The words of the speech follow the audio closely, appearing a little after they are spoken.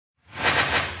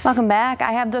Welcome back.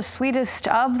 I have the sweetest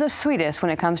of the sweetest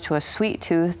when it comes to a sweet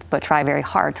tooth, but try very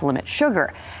hard to limit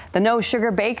sugar. The no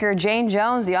sugar baker, Jayne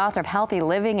Jones, the author of Healthy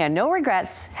Living and No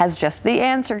Regrets, has just the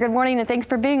answer. Good morning and thanks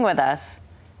for being with us.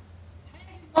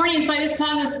 Good morning. So I just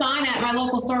saw the sign at my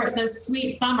local store. It says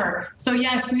Sweet Summer. So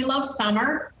yes, we love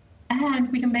summer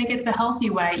and we can make it the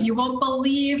healthy way. You won't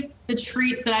believe the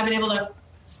treats that I've been able to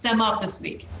stem up this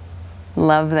week.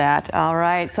 Love that. All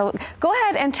right. So go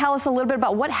ahead and tell us a little bit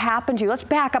about what happened to you. Let's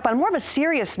back up on more of a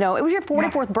serious note. It was your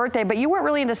 44th birthday, but you weren't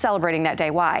really into celebrating that day.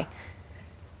 Why?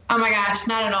 Oh my gosh,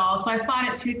 not at all. So I fought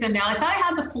it tooth and nail. I thought I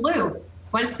had the flu.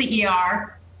 Went to the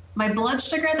ER. My blood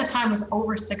sugar at the time was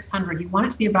over 600. You want it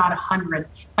to be about 100.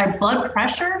 My blood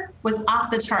pressure was off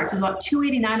the charts. It was about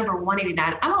 289 over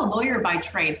 189. I'm a lawyer by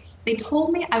trade. They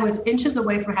told me I was inches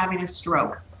away from having a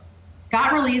stroke.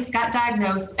 Got released, got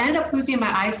diagnosed, ended up losing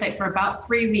my eyesight for about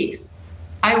 3 weeks.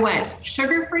 I went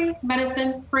sugar-free,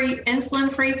 medicine-free,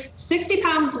 insulin-free, 60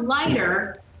 pounds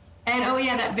lighter, and oh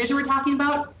yeah, that vision we're talking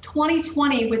about,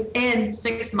 20/20 within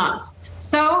 6 months.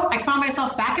 So I found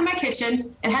myself back in my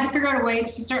kitchen and had to figure out a way to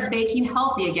start baking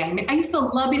healthy again. I mean, I used to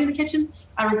love being in the kitchen.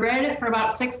 I regretted it for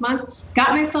about 6 months,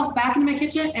 got myself back into my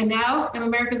kitchen, and now I'm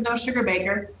America's no sugar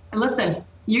baker. And listen,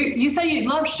 you say you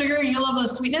love sugar and you love the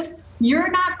sweetness. You're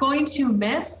not going to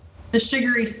miss the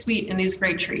sugary sweet in these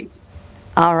great treats.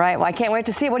 All right. Well, I can't wait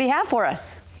to see it. What do you have for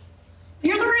us?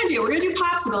 Here's what we're going to do. We're going to do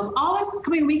popsicles. All this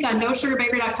coming week on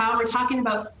nosugarbaker.com, we're talking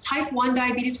about type 1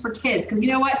 diabetes for kids. Because you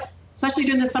know what? Especially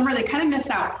during the summer, they kind of miss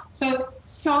out.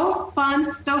 So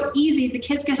fun, so easy. The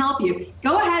kids can help you.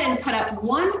 Go ahead and cut up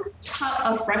 1 cup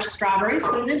of fresh strawberries.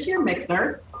 Put it into your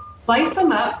mixer. Slice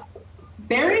them up.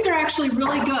 Berries are actually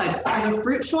really good as a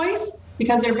fruit choice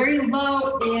because they're very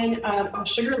low in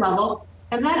sugar level.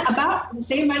 And then about the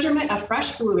same measurement of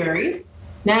fresh blueberries.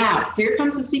 Now, here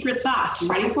comes the secret sauce. You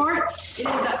ready for it? It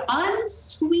is an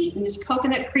unsweetened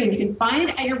coconut cream. You can find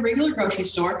it at your regular grocery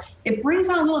store. It brings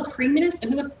out a little creaminess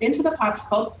into the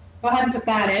popsicle. Go ahead and put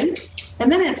that in. And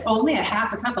then it's only a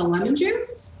half a cup of lemon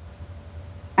juice,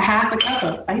 a half a cup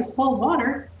of ice cold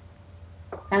water.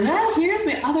 And then here's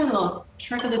my other little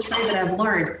trick of the trade that I've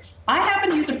learned. I happen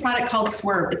to use a product called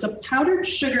Swerve. It's a powdered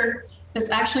sugar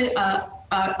that's actually a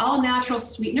all-natural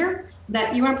sweetener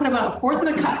that you want to put about 1/4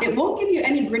 of a cup. It won't give you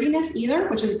any grittiness either,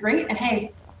 which is great. And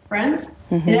hey, friends,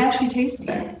 it actually tastes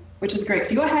good, which is great.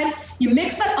 So you go ahead, you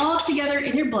mix that all together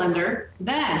in your blender.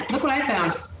 Then look what I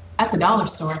found at the dollar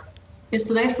store. It's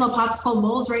the nice little popsicle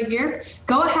molds right here.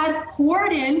 Go ahead, pour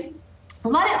it in,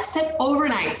 let it sit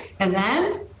overnight. And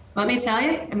then, let me tell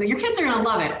you, I mean, your kids are going to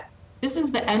love it. This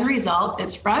is the end result.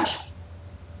 It's fresh.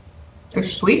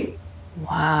 It's sweet.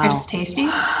 Wow. It's tasty.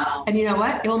 Wow. And you know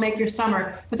what? It will make your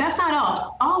summer. But that's not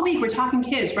all. All week we're talking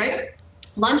kids, right?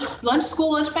 Lunch,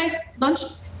 school lunch bags,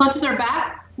 lunches are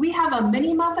back. We have a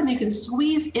mini muffin you can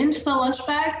squeeze into the lunch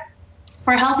bag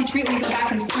for a healthy treat when you get back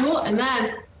from school. And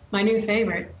then my new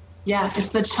favorite. Yeah, it's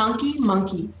the Chunky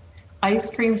Monkey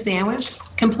ice cream sandwich,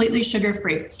 completely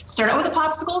sugar-free. Start out with the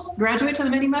popsicles, graduate to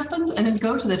the mini muffins, and then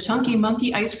go to the Chunky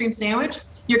Monkey ice cream sandwich.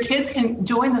 Your kids can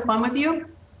join the fun with you.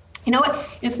 You know what?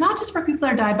 It's not just for people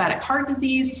that are diabetic, heart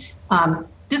disease,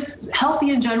 just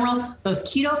healthy in general. Those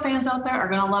keto fans out there are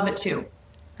going to love it too.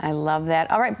 I love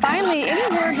that. All right, finally,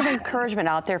 any words of encouragement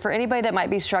out there for anybody that might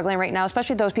be struggling right now,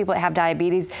 especially those people that have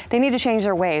diabetes? They need to change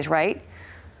their ways, right?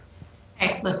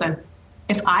 Hey, listen.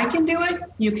 If I can do it,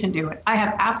 you can do it. I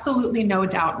have absolutely no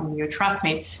doubt in you. Trust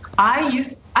me.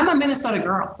 I'm a Minnesota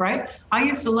girl, right? I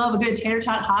used to love a good tater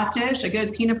tot hot dish, a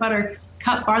good peanut butter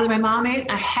cup bar that my mom made.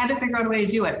 I had to figure out a way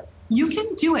to do it. You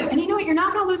can do it. And you know what? You're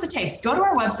not going to lose a taste. Go to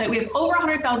our website. We have over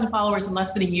 100,000 followers in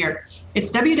less than a year.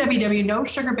 It's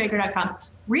www.nosugarbaker.com.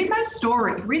 Read my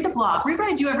story. Read the blog. Read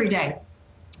what I do every day.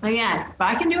 Again, if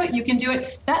I can do it, you can do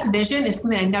it. That vision is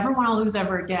something I never want to lose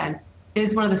ever again. It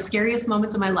is one of the scariest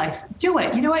moments of my life. Do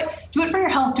it. You know what? Do it for your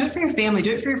health. Do it for your family.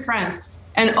 Do it for your friends.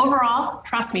 And overall,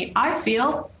 trust me, I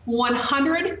feel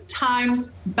 100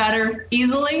 times better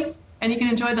easily. And you can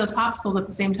enjoy those popsicles at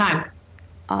the same time.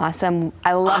 Awesome.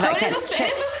 I love it. It is a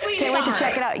sweet Can't wait to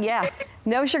check it out. Yeah.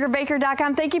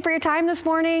 nosugarbaker.com. Thank you for your time this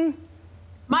morning.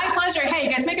 My pleasure. Hey,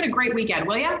 you guys make it a great weekend,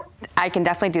 will ya? I can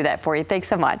definitely do that for you. Thanks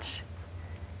so much.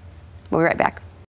 We'll be right back.